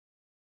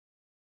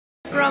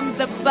from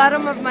the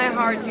bottom of my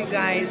heart, you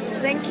guys.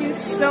 Thank you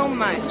so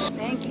much.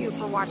 Thank you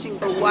for watching.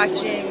 This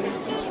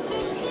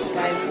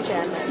guy's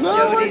channel,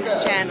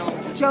 Jody's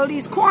channel.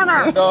 Jody's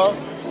Corner.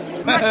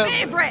 My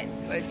favorite.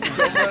 Thank you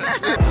so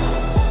much.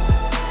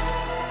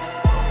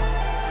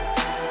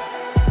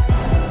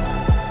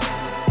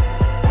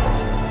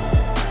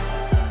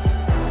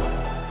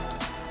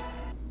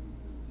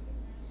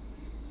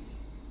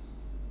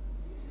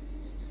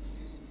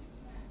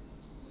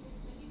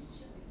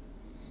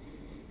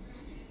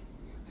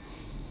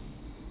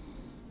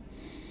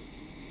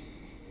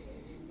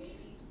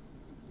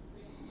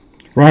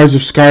 Rise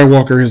of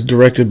Skywalker is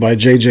directed by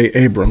J.J.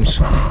 Abrams,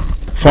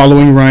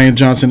 following Rian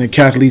Johnson and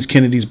Kathleen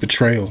Kennedy's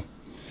betrayal.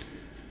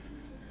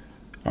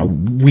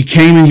 We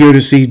came in here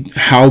to see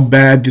how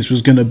bad this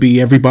was going to be.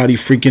 Everybody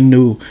freaking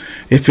knew.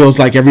 It feels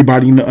like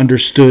everybody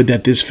understood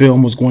that this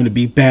film was going to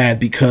be bad,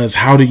 because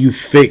how do you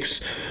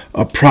fix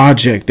a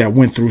project that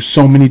went through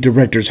so many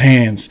directors'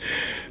 hands,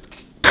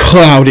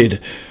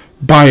 clouded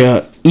by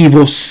a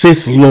evil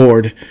Sith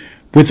Lord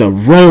with a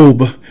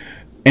robe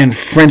and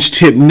French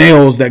tip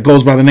nails that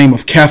goes by the name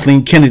of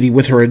Kathleen Kennedy,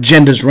 with her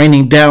agendas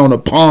raining down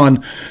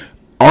upon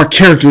our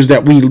characters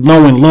that we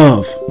know and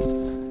love.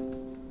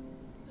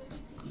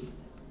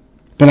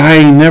 But I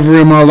ain't never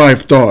in my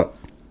life thought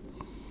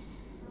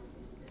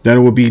that it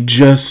would be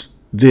just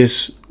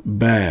this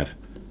bad.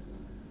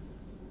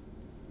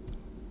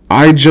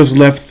 I just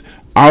left.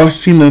 I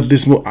seen the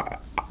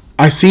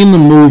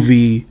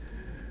movie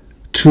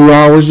 2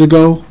 hours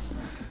ago,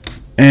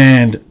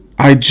 and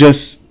I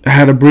just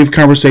had a brief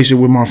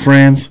conversation with my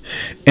friends,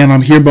 and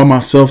I'm here by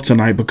myself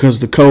tonight because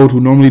the Code,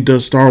 who normally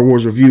does Star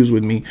Wars reviews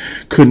with me,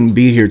 couldn't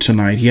be here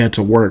tonight. He had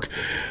to work.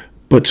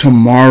 But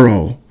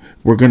tomorrow,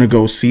 we're going to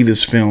go see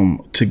this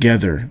film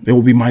together. It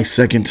will be my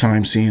second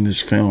time seeing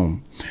this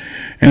film.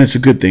 And it's a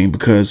good thing,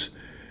 because...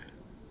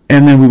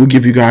 And then we will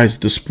give you guys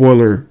the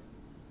spoiler-filled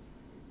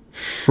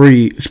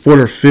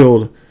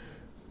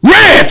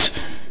RANT!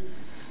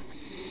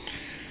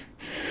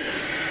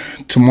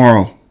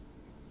 Tomorrow,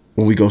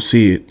 when we go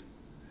see it.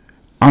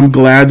 I'm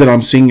glad that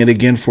I'm seeing it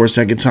again for a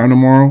second time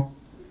tomorrow,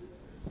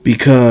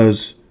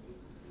 because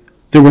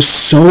there was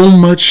so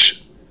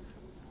much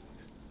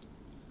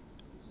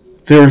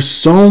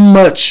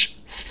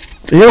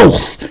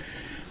filth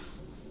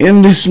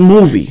in this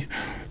movie.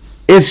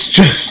 It's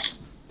just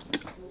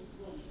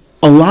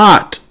a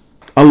lot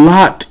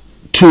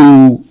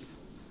to...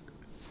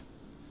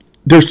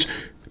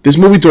 This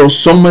movie throws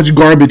so much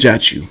garbage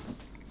at you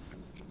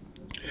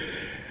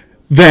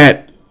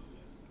that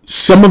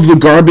some of the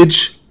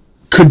garbage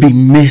could be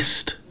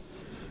missed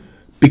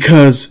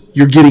because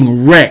you're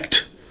getting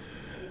wrecked,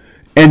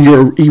 and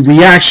your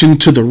reaction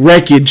to the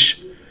wreckage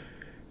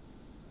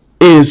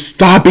is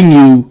stopping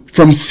you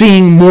from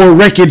seeing more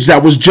wreckage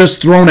that was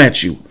just thrown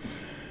at you.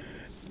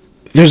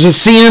 There's a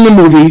scene in the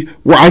movie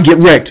where I get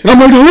wrecked, and I'm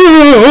like,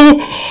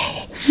 oh,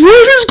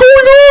 what is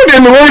going on?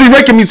 And they're already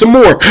wrecking me some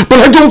more, but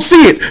I don't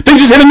see it. They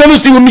just had another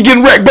scene with me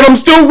getting wrecked, but I'm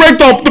still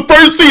wrecked off the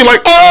first scene,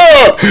 like,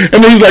 oh!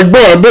 And then he's like,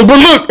 bruh, but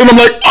look, and I'm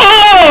like,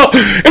 oh!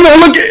 And then I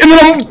look, and then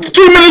I'm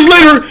 2 minutes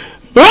later,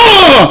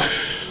 oh!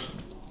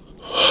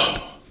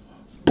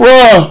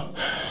 Bruh.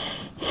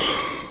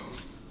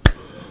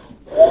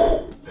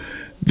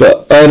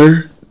 The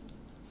utter...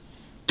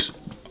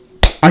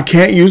 I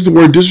can't use the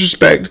word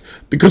disrespect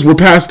because we're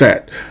past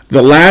that.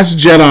 The Last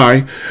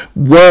Jedi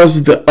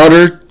was the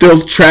utter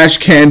filth trash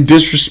can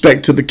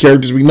disrespect to the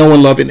characters we know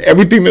and love and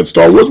everything that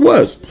Star Wars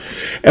was.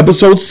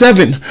 Episode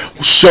 7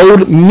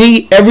 showed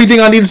me everything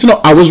I needed to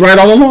know. I was right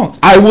all along.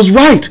 I was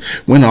right.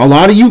 When a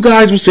lot of you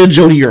guys would say,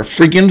 Jody, you're a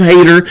freaking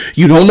hater.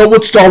 You don't know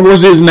what Star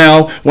Wars is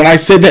now. When I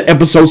said that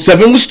episode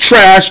 7 was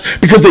trash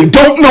because they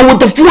don't know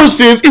what the Force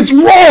is, it's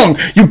wrong.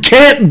 You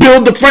can't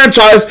build the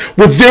franchise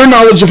with their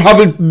knowledge of how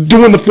they're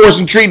doing the Force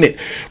and treating it.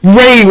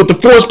 Rey with the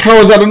Force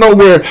powers out of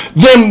nowhere,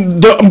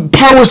 the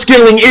power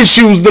scaling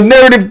issues, the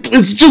narrative,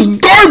 it's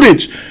just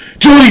garbage.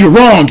 Jody, you're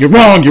wrong. Then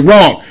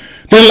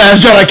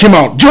Last Jedi came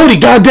out. Jody,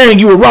 god dang,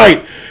 you were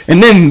right.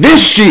 And then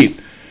this shit.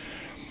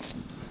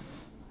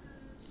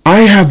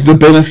 I have the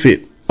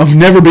benefit of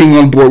never being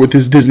on board with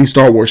this Disney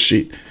Star Wars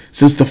shit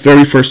since the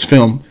very first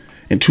film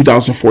in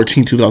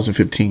 2014,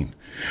 2015.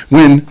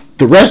 When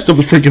the rest of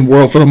the freaking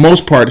world, for the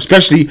most part,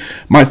 especially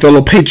my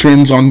fellow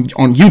patrons on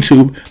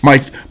YouTube, my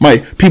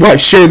people I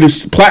share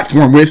this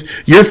platform with,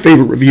 your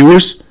favorite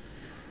reviewers,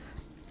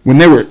 when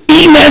they were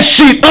eating that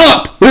shit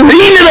up, they were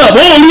eating it up.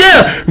 Oh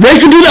yeah, Rey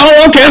could do that.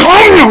 Oh, okay,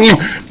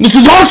 this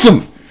is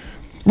awesome.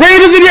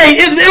 Rey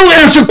it'll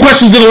answer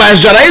questions in The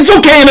Last Jedi. It's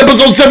okay in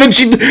episode 7.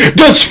 She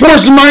does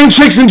Force mind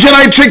tricks and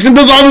Jedi tricks and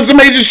does all this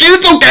amazing shit.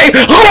 It's okay.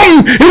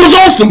 It was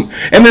awesome.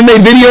 And they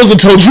made videos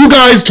and told you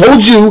that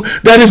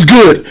it's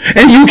good.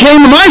 And you came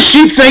to my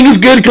sheet saying it's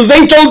good because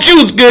they told you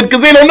it's good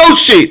because they don't know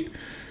shit.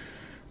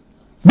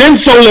 Then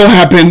Solo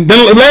happened.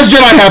 Then Last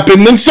Jedi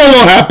happened. Then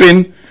Solo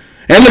happened.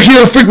 And look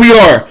here, the freak we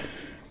are.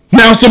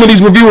 Now some of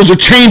these reviewers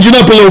are changing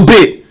up a little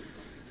bit.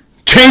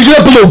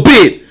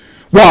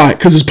 Why?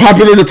 Because it's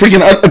popular to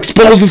freaking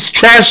expose this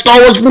trash Star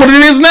Wars for what it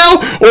is now?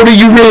 Or do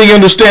you really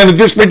understand that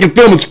this freaking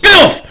film is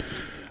filth?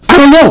 I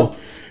don't know.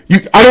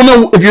 I don't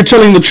know if you're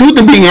telling the truth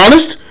and being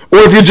honest, or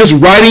if you're just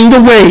riding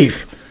the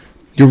wave.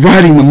 You're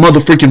riding the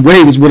motherfucking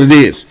wave is what it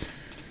is.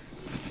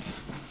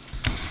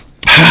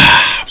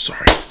 I'm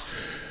sorry.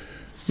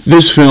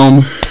 This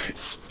film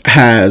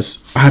has...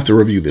 I have to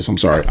review this. I'm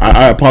sorry.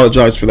 I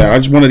apologize for that. I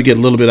just wanted to get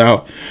a little bit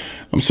out.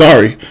 I'm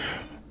sorry.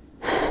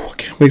 I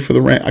can't wait for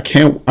the rant. I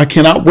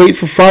cannot wait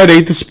for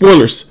Friday. The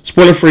spoilers.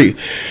 Spoiler free.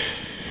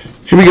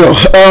 Here we go.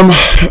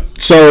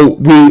 So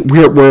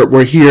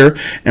we're here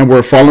and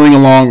we're following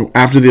along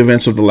after the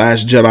events of The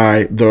Last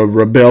Jedi. The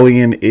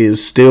rebellion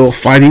is still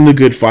fighting the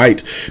good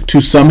fight to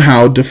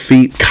somehow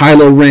defeat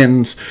Kylo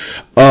Ren's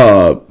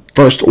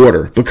First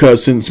Order,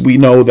 because since we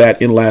know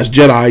that in Last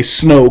Jedi,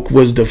 Snoke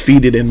was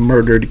defeated and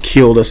murdered,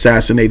 killed,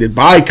 assassinated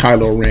by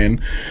Kylo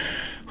Ren,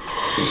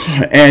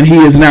 and he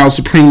is now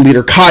Supreme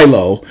Leader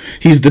Kylo.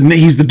 He's the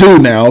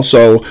dude now.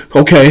 So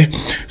okay,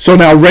 so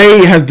now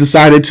Rey has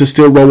decided to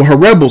still roll with her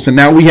rebels, and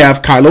now we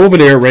have Kylo over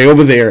there, Rey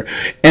over there,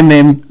 and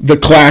then the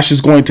clash is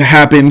going to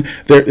happen.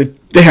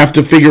 They have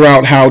to figure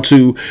out how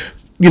to,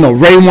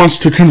 Rey wants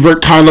to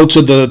convert Kylo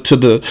to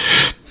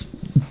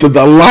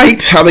the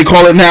light, how they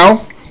call it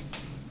now.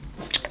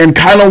 And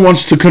Kylo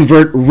wants to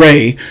convert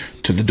Rey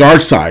to the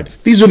dark side.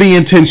 These are the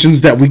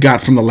intentions that we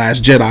got from The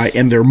Last Jedi,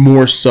 and they're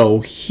more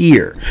so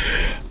here.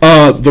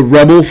 The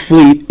Rebel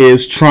fleet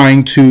is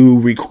trying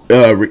to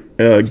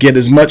get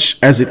as much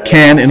as it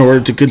can in order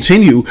to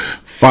continue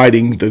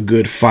fighting the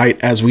good fight.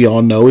 As we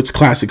all know, it's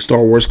classic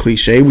Star Wars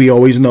cliche. We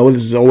always know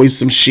there's always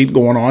some shit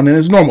going on, and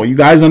it's normal. You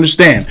guys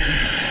understand.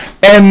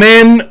 And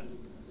then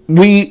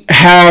we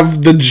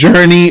have the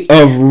journey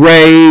of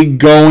Rey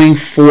going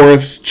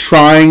forth,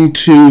 trying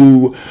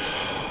to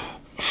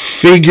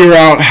figure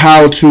out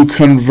how to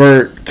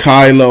convert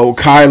Kylo.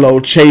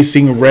 Kylo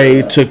chasing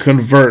Rey to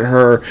convert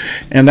her.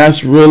 And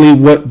that's really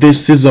what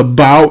this is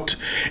about.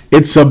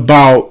 It's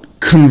about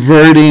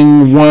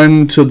converting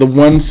one to the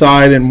one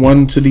side and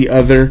one to the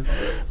other,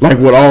 like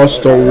what all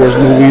Star Wars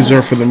movies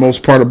are for the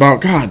most part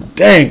about. God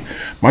dang,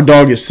 my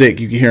dog is sick.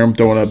 You can hear him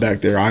throwing up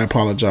back there. I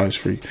apologize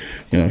for,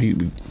 he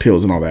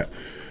pills and all that.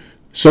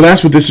 So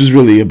that's what this is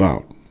really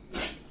about.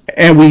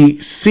 And we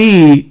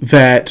see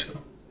that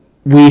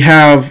we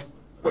have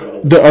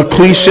a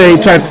cliche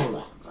type.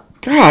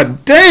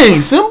 God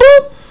dang,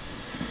 Simba.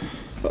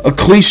 A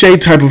cliche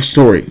type of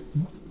story.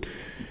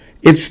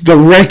 It's the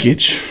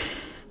wreckage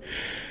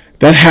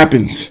that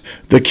happens.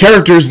 The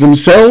characters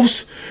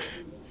themselves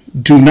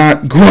do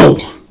not grow.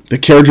 The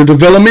character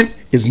development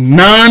is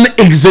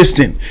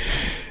non-existent.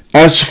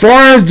 As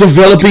far as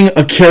developing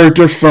a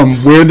character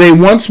from where they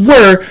once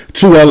were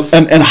to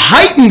a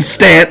heightened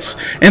stance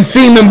and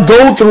seeing them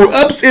go through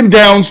ups and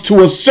downs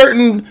to a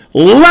certain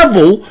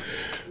level,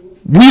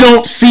 we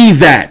don't see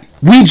that.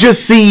 We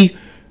just see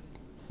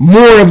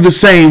more of the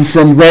same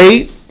from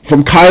Rey,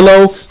 from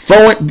Kylo,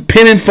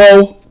 Pin and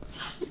Foe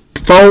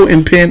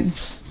and Pin.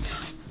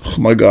 Oh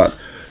my God.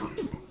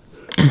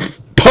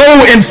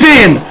 Poe and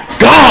Finn.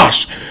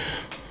 Gosh.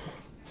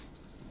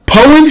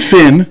 Poe and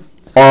Finn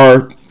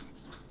are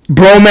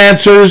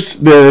bromancers.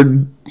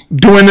 They're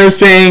doing their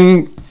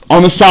thing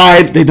on the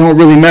side. They don't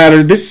really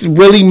matter. This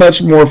really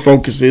much more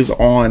focuses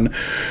on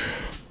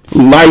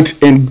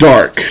light and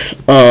dark.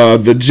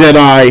 The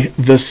Jedi,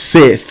 the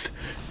Sith.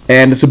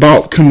 And it's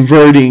about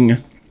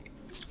converting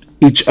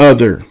each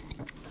other.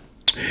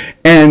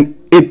 And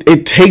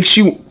it takes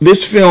you,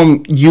 this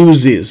film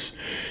uses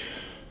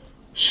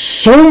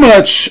so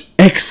much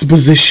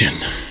exposition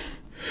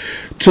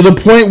to the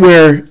point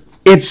where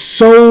it's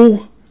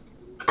so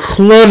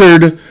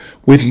cluttered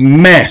with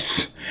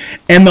mess.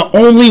 And the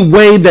only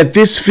way that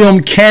this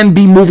film can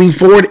be moving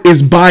forward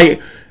is by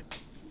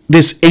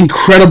this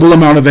incredible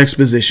amount of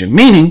exposition.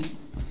 Meaning,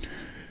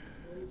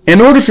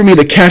 in order for me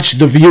to catch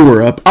the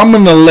viewer up, I'm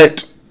going to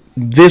let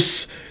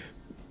this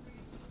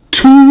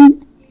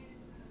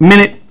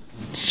 2-minute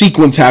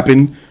sequence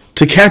happen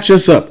to catch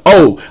us up.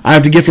 Oh, I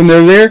have to get from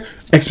there to there?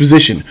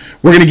 Exposition.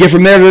 We're going to get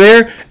from there to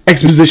there?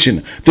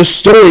 Exposition. The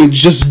story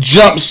just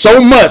jumps so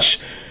much,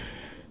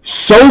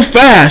 so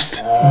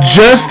fast,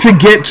 just to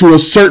get to a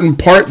certain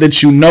part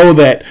that you know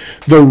that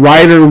the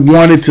writer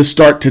wanted to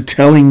start to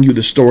telling you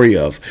the story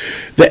of.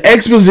 The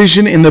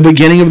exposition in the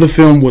beginning of the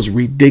film was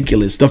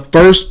ridiculous. The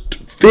first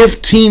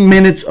 15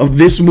 minutes of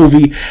this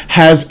movie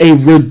has a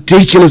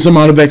ridiculous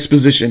amount of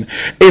exposition.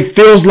 It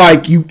feels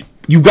like you could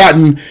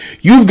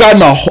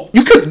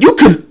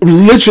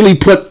literally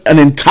put an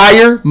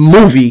entire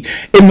movie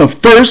in the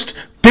first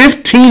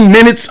 15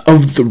 minutes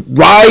of the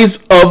Rise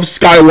of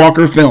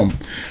Skywalker film.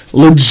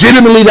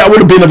 Legitimately, that would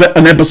have been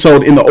an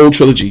episode in the old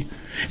trilogy.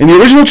 In the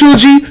original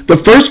trilogy, the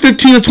first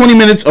 15 to 20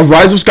 minutes of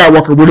Rise of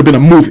Skywalker would have been a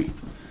movie.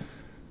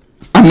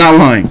 I'm not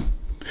lying.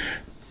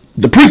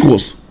 The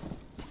prequels,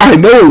 I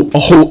know a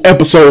whole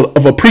episode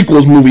of a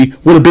prequels movie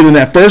would have been in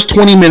that first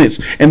 20 minutes,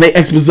 and they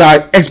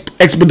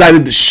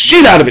expedited the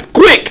shit out of it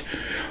quick.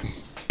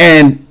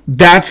 And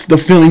that's the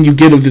feeling you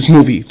get of this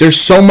movie.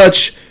 There's so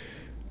much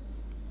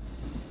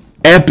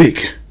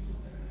epic.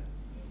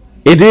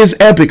 It is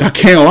epic, I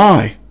can't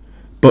lie.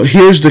 But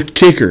here's the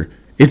kicker.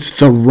 It's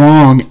the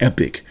wrong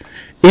epic.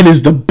 It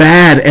is the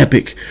bad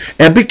epic.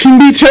 Epic can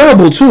be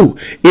terrible too.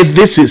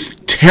 This is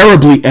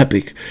terribly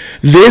epic.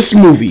 This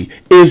movie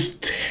is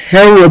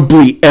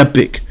terribly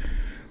epic.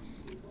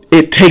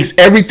 It takes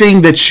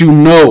everything that you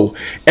know,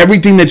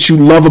 everything that you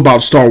love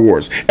about Star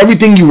Wars,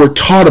 everything you were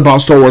taught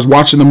about Star Wars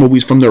watching the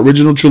movies from the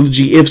original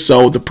trilogy, if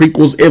so, the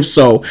prequels, if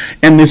so,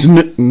 and this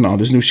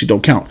new shit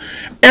don't count.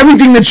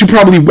 Everything that you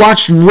probably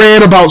watched,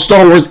 read about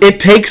Star Wars, it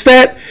takes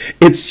that,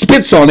 it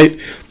spits on it,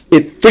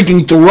 it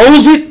freaking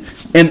throws it,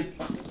 and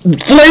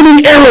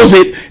flaming arrows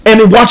it,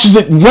 and it watches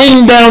it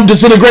rain down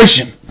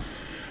disintegration.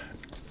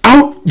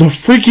 Out the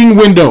freaking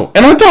window.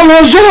 And I thought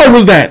Last Jedi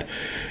was that.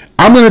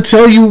 I'm going to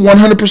tell you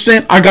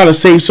 100%, I got to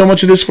save so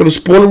much of this for the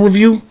spoiler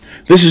review.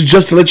 This is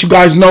just to let you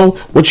guys know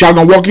what y'all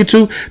going to walk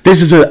into.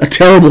 This is a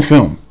terrible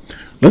film.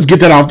 Let's get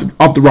that off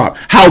the rock.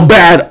 How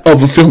bad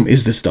of a film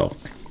is this, though?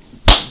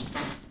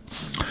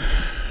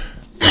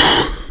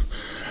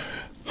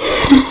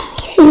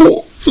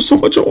 Oh, there's so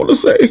much I want to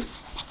say.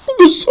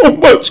 There's so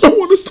much I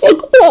want to talk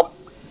about.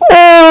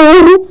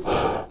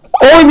 Oh,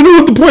 I don't even know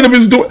what the point of it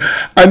is doing.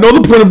 I know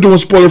the point of doing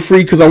spoiler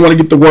free because I want to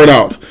get the word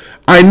out.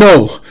 I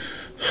know.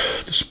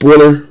 The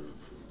spoiler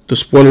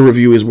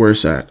review is where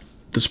it's at.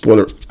 This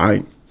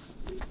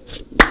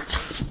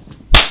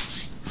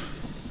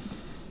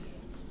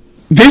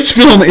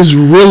film is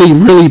really,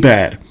 really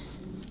bad.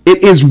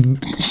 It is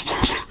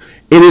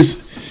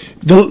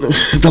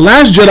the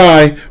Last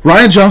Jedi.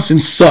 Rian Johnson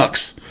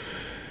sucks.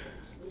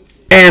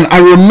 And I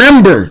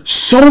remember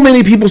so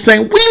many people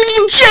saying, we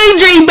need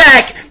JJ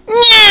back.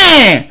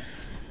 Yeah.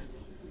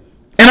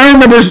 And I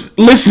remember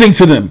listening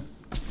to them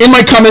in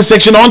my comment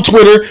section on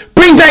Twitter,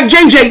 bring back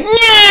JJ.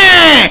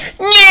 Yeah,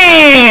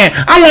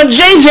 yeah. I want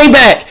JJ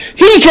back.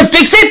 He can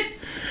fix it.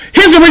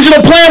 His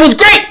original plan was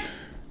great.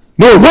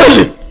 No, it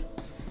wasn't.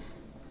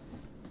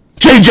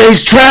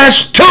 JJ's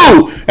trash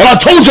too. And I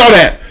told y'all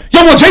that.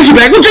 Y'all want JJ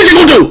back. What JJ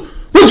gonna do?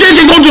 What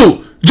JJ gonna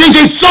do?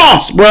 JJ's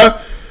sauce,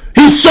 bruh.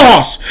 He's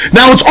sauce.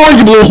 Now it's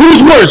arguable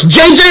who's worse,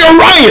 JJ or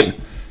Ryan?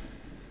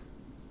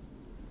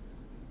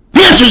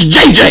 The answer's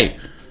JJ.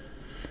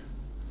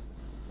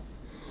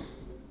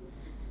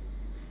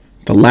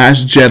 The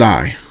Last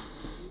Jedi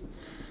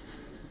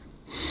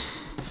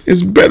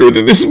is better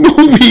than this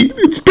movie.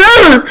 It's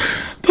better.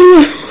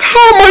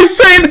 How am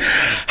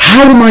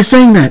I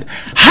saying that?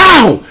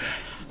 How?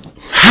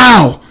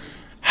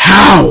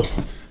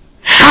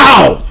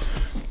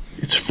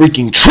 It's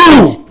freaking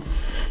true.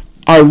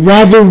 I'd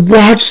rather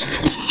watch.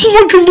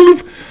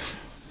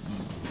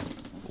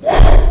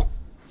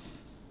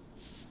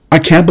 I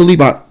can't believe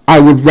I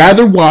would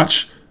rather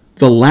watch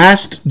The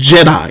Last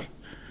Jedi,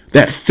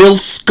 that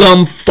filth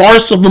scum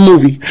farce of the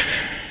movie,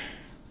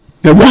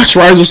 than watch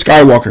Rise of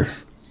Skywalker.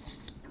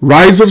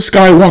 Rise of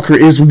Skywalker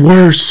is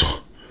worse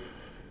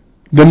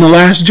than The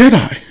Last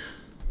Jedi.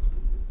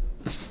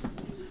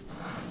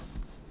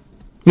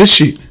 This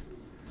shit.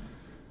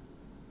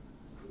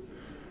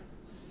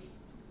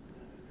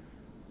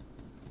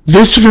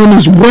 This film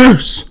is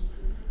worse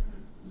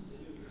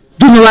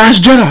than The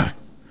Last Jedi.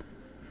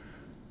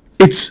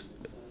 It's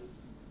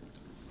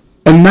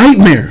a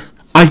nightmare.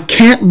 I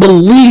can't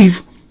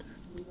believe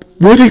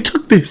where they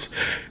took this.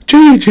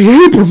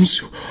 J.J. Abrams,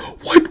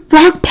 what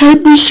rock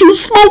pipe was you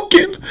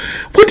smoking?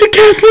 What did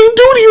Kathleen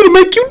do to you to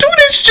make you do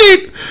this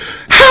shit?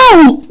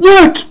 How?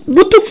 What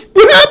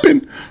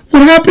happened?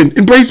 What happened?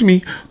 Embrace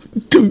me.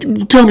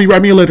 Tell me,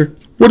 write me a letter.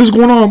 What is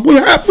going on?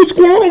 What's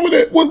going on over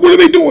there? What are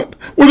they doing?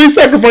 What are they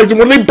sacrificing?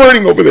 What are they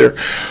burning over there?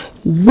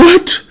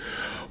 What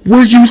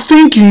were you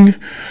thinking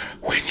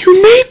when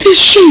you made this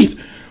shit?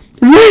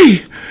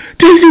 Ray,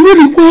 Daisy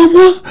Ridley,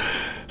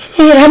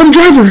 Adam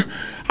Driver.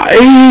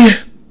 I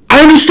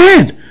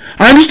understand.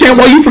 I understand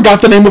why you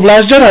forgot the name of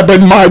Last Jedi,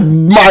 but my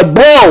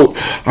bro,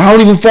 I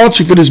don't even fault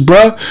you for this,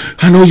 bruh.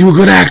 I know you're a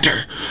good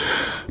actor.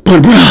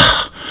 But,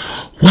 bruh,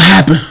 what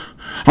happened?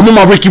 I'm on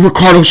my Ricky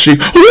Ricardo shit.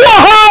 What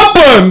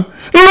happened?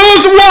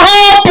 Listen, what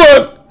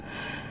happened?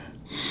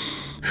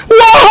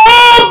 What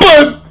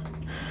happened?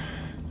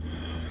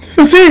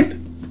 That's it.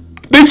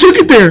 They took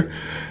it there.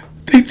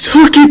 They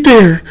took it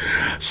there.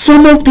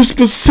 Some of the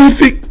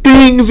specific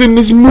things in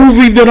this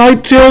movie that I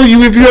tell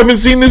you, if you haven't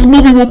seen this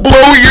movie, will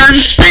blow your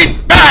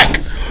shit back.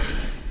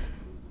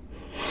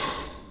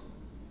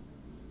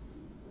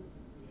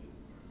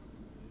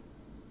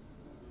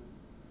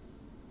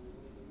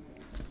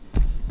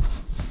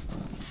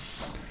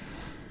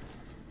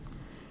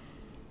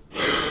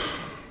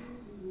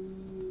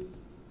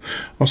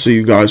 I'll see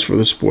you guys for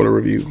the spoiler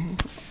review.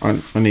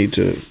 I need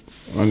to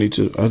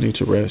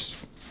rest.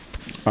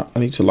 I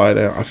need to lie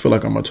down. I feel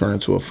like I'm gonna turn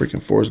into a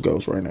freaking Force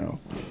Ghost right now.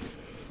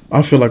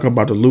 I feel like I'm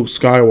about to Luke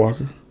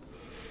Skywalker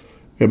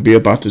and be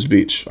about this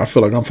beach. I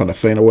feel like I'm finna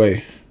faint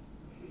away.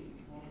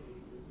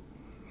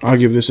 I'll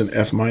give this an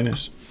F-.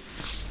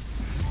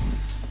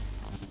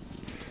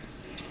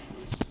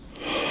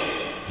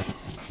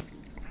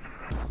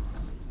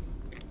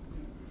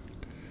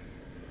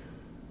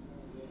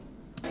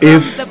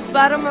 If the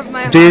bottom of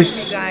my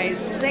this, heart, you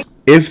guys.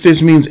 if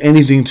this means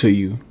anything to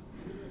you,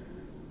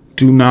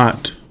 do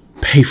not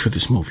pay for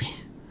this movie.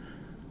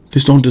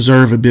 This don't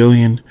deserve $1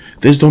 billion.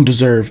 This don't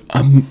deserve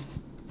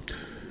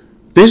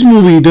this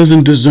movie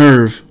doesn't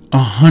deserve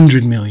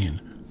 $100 million,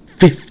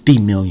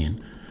 $50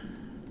 million.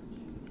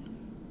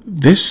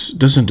 This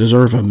doesn't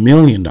deserve $1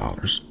 million,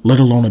 let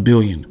alone $1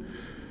 billion.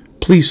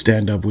 Please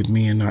stand up with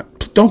me and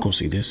don't go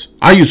see this.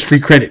 I use free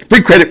credit,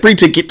 free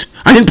ticket.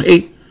 I didn't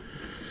pay.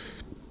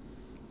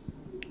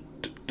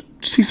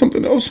 See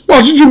something else.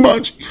 Watch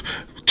Jumanji.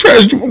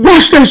 Trash Jumanji.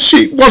 Watch that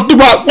shit. Watch The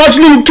Rock. Watch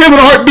little Kevin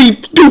Hart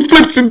do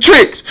flips and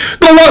tricks.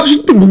 Don't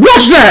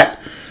watch that.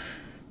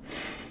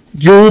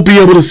 You'll be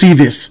able to see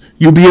this.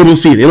 You'll be able to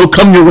see it. It'll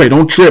come your way.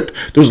 Don't trip.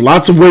 There's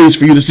lots of ways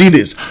for you to see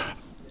this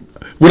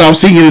without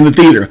seeing it in the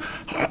theater.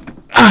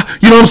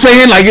 You know what I'm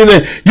saying? Like you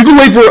can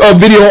wait for a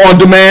video on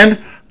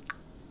demand,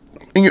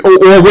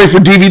 or wait for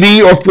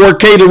DVD or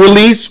 4K to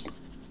release.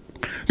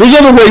 There's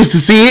other ways to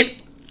see it.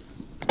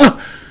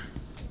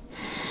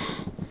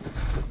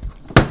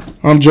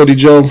 I'm Jody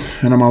Joe,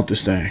 and I'm out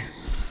this thing.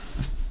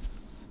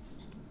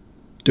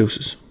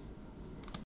 Deuces.